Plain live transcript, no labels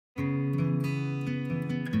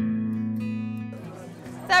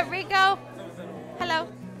Rico. Hello.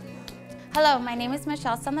 Hello, my name is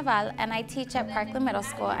Michelle Sandoval and I teach at Parkland Middle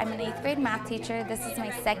School. I'm an 8th grade math teacher. This is my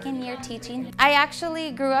 2nd year teaching. I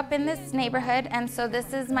actually grew up in this neighborhood and so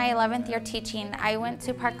this is my 11th year teaching. I went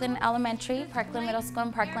to Parkland Elementary, Parkland Middle School,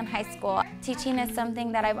 and Parkland High School. Teaching is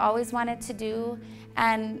something that I've always wanted to do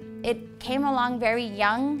and it came along very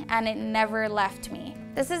young and it never left me.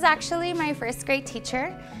 This is actually my 1st grade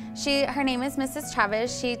teacher. Her name is Mrs.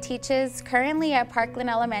 Chavez. She teaches currently at Parkland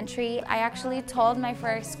Elementary. I actually told my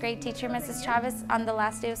 1st grade teacher, Mrs. Chavez, on the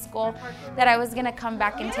last day of school that I was going to come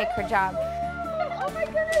back and take her job. Oh my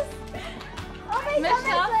goodness! Oh my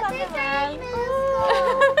Michelle,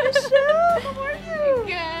 Michelle, how are you?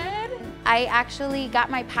 Good. I actually got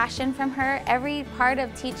my passion from her. Every part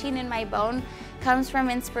of teaching in my bone comes from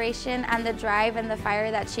inspiration and the drive and the fire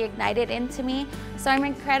that she ignited into me. So I'm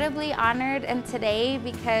incredibly honored and today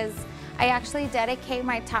because I actually dedicate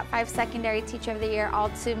my top 5 secondary teacher of the year all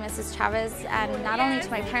to Mrs. Chavez and not only to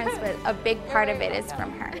my parents, but a big part of it is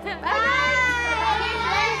from her. Bye!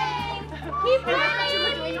 Keep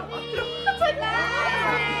learning!